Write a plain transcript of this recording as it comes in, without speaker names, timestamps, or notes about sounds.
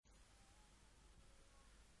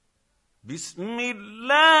بسم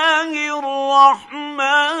الله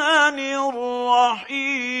الرحمن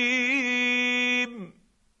الرحيم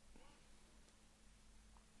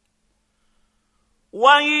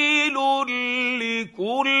ويل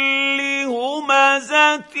لكل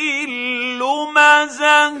همزة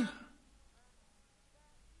لمزة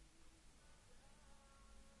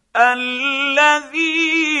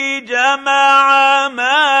الذي جمع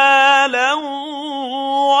مالا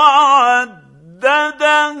وعدده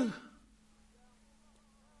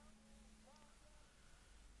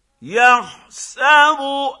يحسب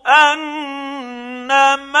أن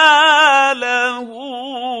ماله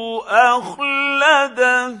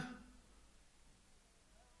أخلده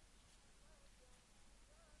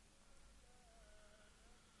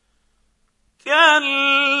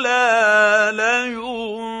كلا لينبذن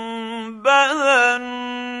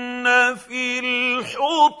في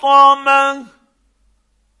الحطمة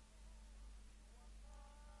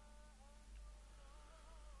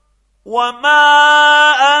وما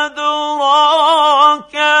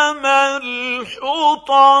أدراك ما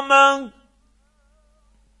الحطمة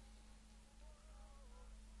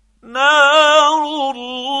نار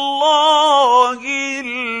الله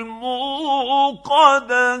الموقدة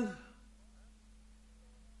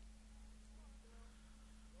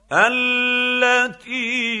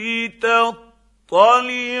التي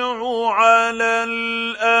تطلع على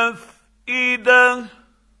الأفئدة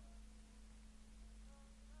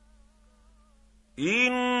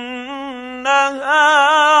إنها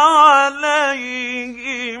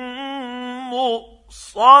عليهم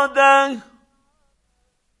مؤصدة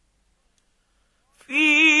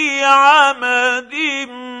في عمد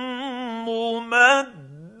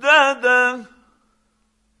ممددة